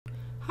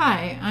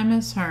Hi, I'm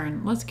Ms.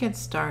 Hearn. Let's get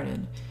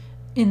started.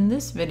 In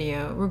this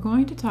video, we're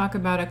going to talk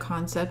about a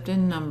concept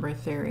in number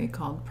theory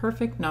called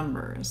perfect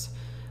numbers.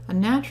 A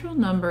natural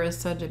number is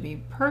said to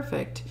be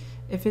perfect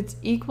if it's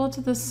equal to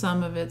the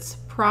sum of its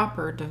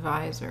proper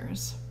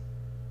divisors.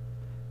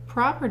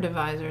 Proper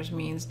divisors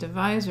means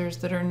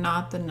divisors that are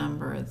not the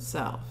number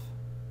itself.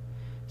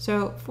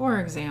 So, for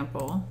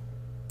example,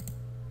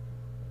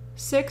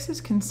 6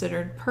 is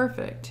considered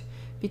perfect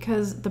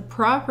because the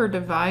proper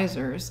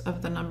divisors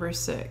of the number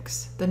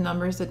 6, the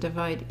numbers that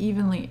divide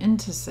evenly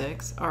into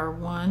 6, are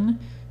 1,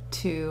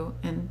 2,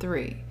 and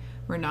 3.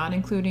 We're not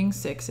including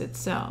 6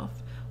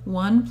 itself.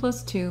 1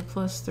 plus 2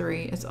 plus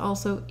 3 is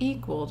also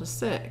equal to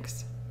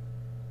 6.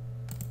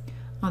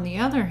 On the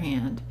other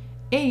hand,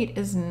 8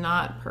 is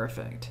not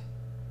perfect.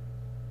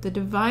 The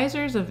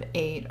divisors of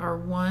 8 are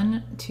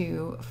 1,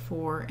 2,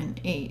 4,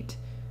 and 8.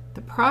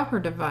 The proper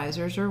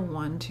divisors are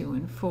 1, 2,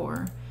 and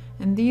 4.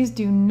 And these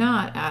do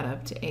not add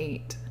up to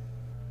 8.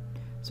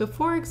 So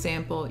for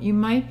example, you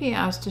might be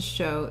asked to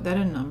show that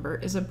a number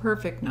is a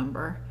perfect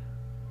number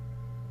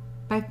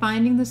by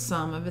finding the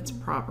sum of its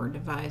proper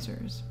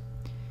divisors.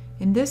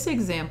 In this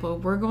example,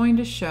 we're going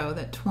to show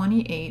that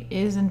 28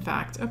 is in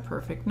fact a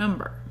perfect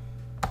number.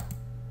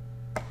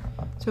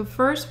 So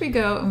first we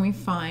go and we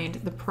find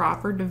the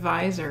proper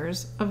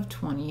divisors of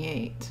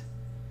 28.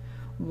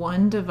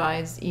 1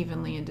 divides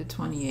evenly into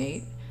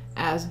 28,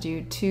 as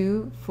do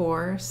 2,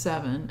 4,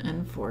 7,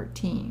 and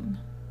 14.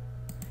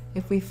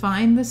 If we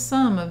find the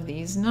sum of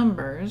these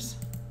numbers,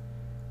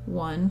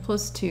 1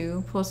 plus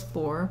 2 plus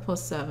 4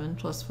 plus 7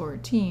 plus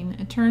 14,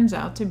 it turns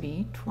out to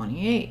be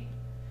 28.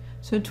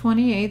 So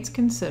 28 is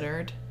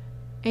considered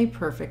a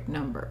perfect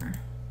number.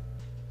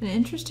 An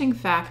interesting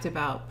fact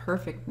about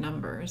perfect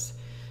numbers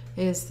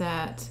is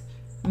that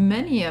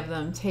many of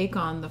them take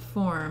on the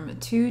form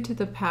 2 to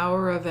the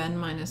power of n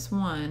minus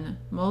 1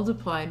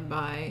 multiplied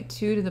by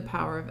 2 to the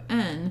power of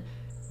n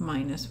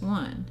minus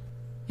 1.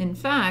 In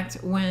fact,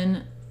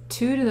 when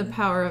 2 to the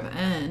power of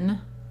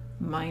n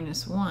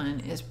minus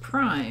 1 is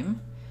prime,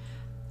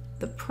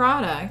 the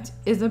product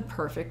is a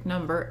perfect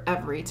number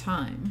every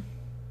time.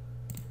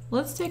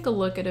 Let's take a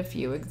look at a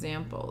few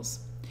examples.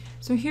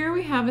 So here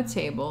we have a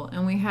table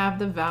and we have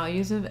the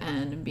values of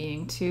n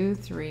being 2,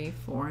 3,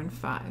 4, and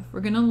 5.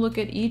 We're going to look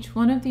at each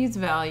one of these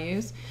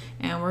values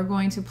and we're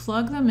going to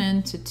plug them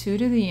into 2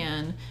 to the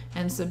n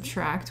and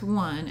subtract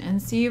 1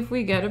 and see if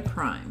we get a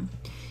prime.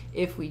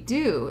 If we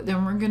do,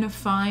 then we're going to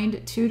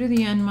find 2 to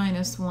the n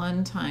minus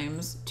 1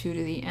 times 2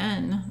 to the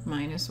n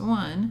minus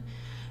 1,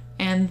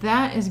 and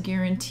that is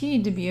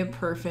guaranteed to be a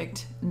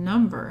perfect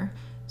number.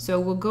 So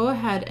we'll go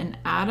ahead and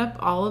add up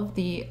all of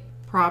the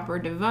proper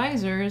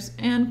divisors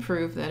and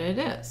prove that it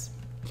is.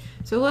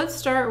 So let's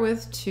start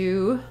with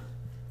 2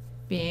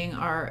 being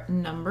our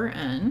number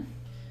n.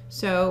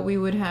 So we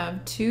would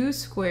have 2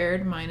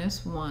 squared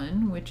minus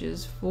 1, which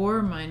is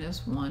 4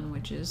 minus 1,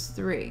 which is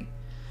 3.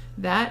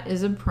 That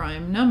is a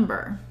prime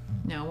number.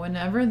 Now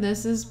whenever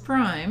this is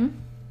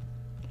prime,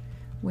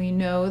 we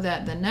know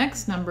that the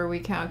next number we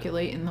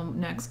calculate in the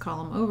next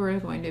column over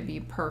is going to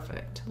be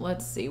perfect.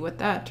 Let's see what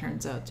that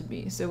turns out to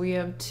be. So we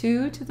have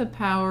 2 to the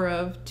power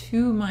of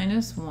 2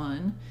 minus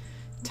 1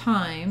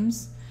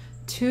 times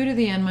 2 to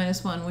the n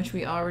minus 1, which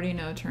we already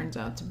know turns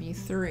out to be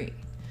 3.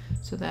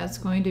 So that's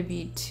going to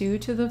be 2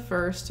 to the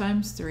first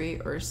times 3,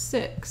 or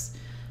 6.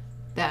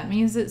 That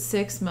means that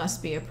 6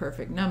 must be a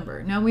perfect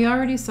number. Now we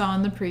already saw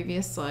in the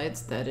previous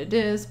slides that it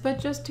is, but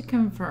just to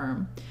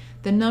confirm,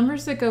 the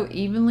numbers that go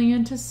evenly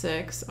into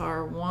 6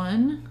 are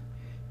 1,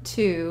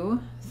 2,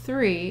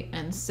 3,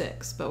 and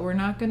 6, but we're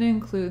not going to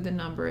include the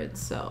number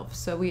itself.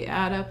 So we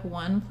add up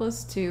 1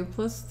 plus 2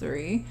 plus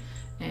 3,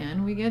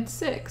 and we get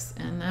 6,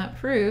 and that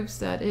proves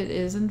that it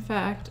is in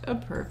fact a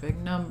perfect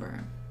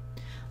number.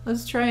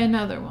 Let's try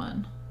another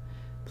one.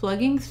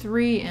 Plugging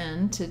 3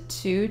 into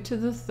 2 to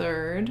the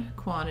third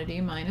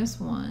quantity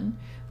minus 1,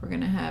 we're going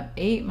to have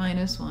 8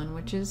 minus 1,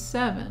 which is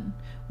 7,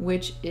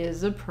 which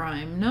is a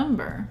prime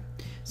number.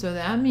 So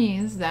that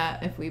means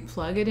that if we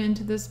plug it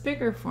into this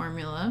bigger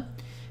formula,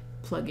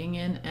 plugging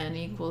in n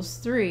equals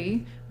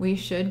 3, we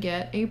should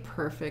get a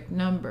perfect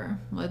number.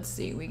 Let's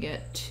see, we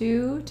get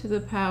 2 to the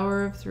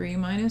power of 3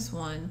 minus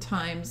 1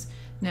 times,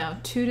 now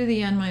 2 to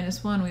the n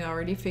minus 1 we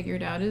already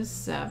figured out is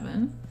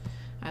 7.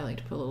 I like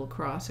to put a little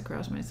cross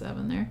across my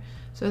 7 there.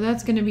 So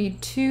that's going to be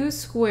 2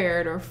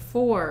 squared, or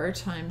 4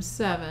 times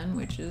 7,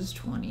 which is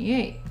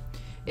 28.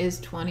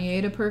 Is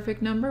 28 a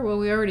perfect number? Well,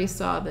 we already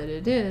saw that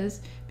it is,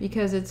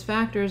 because its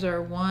factors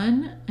are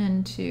 1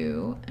 and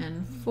 2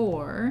 and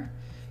 4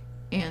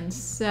 and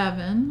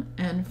 7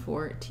 and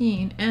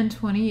 14 and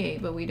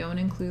 28, but we don't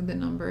include the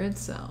number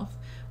itself.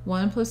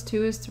 1 plus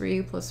 2 is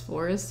 3, plus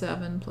 4 is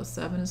 7, plus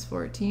 7 is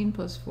 14,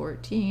 plus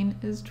 14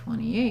 is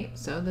 28.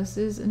 So this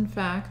is in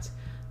fact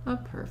a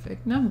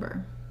perfect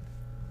number.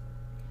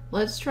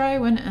 Let's try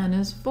when n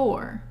is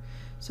 4.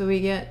 So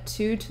we get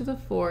 2 to the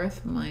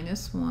fourth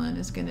minus 1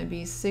 is going to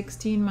be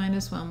 16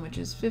 minus 1, which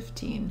is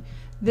 15.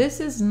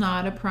 This is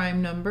not a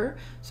prime number,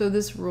 so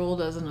this rule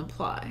doesn't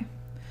apply.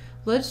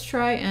 Let's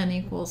try n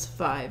equals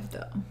 5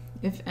 though.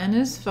 If n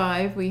is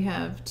 5, we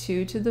have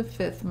 2 to the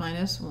 5th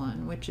minus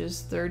 1, which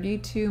is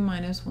 32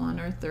 minus 1,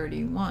 or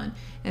 31.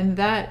 And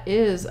that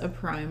is a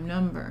prime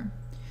number.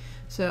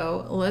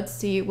 So let's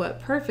see what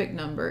perfect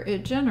number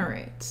it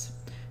generates.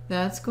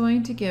 That's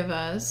going to give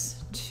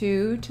us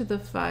 2 to the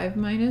 5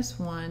 minus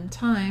 1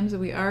 times,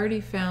 we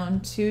already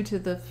found 2 to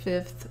the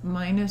 5th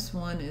minus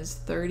 1 is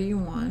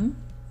 31.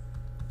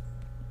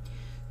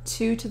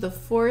 2 to the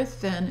 4th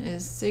then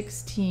is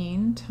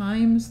 16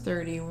 times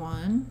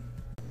 31,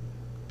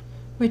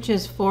 which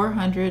is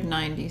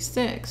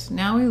 496.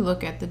 Now we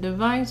look at the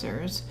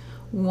divisors.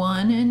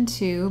 1 and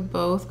 2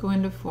 both go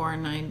into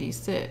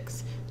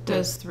 496.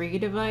 Does 3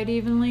 divide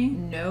evenly?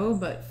 No,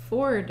 but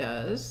 4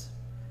 does.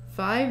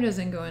 5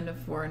 doesn't go into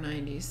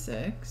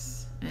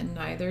 496, and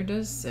neither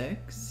does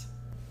 6.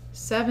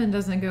 7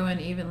 doesn't go in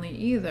evenly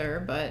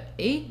either, but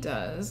 8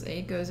 does.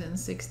 8 goes in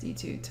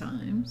 62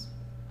 times.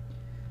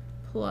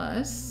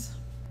 Plus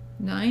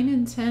 9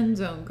 and 10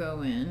 don't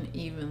go in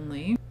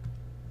evenly.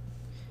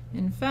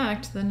 In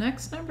fact, the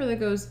next number that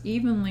goes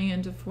evenly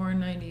into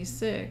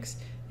 496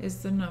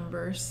 is the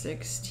number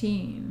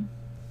 16.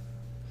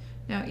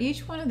 Now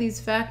each one of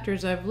these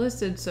factors I've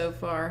listed so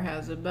far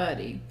has a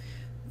buddy.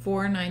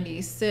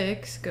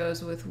 496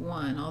 goes with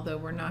 1, although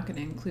we're not going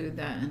to include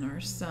that in our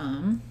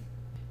sum.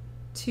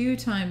 2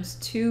 times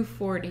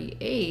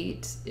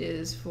 248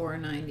 is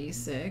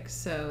 496,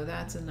 so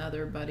that's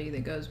another buddy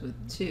that goes with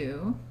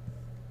 2.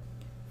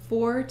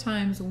 4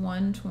 times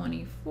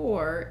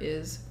 124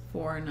 is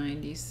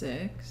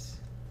 496.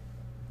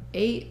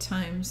 8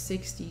 times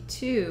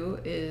 62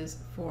 is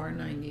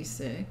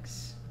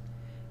 496.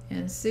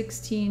 And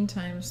 16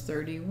 times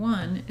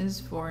 31 is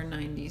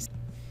 496.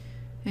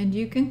 And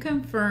you can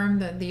confirm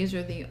that these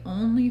are the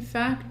only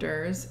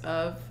factors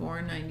of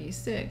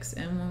 496.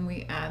 And when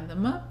we add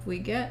them up, we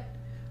get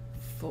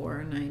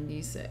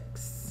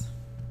 496.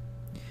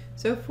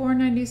 So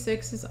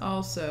 496 is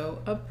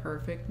also a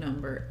perfect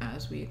number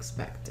as we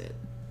expected.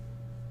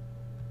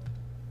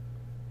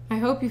 I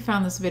hope you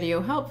found this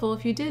video helpful.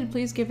 If you did,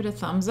 please give it a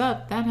thumbs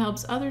up. That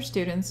helps other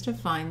students to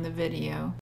find the video.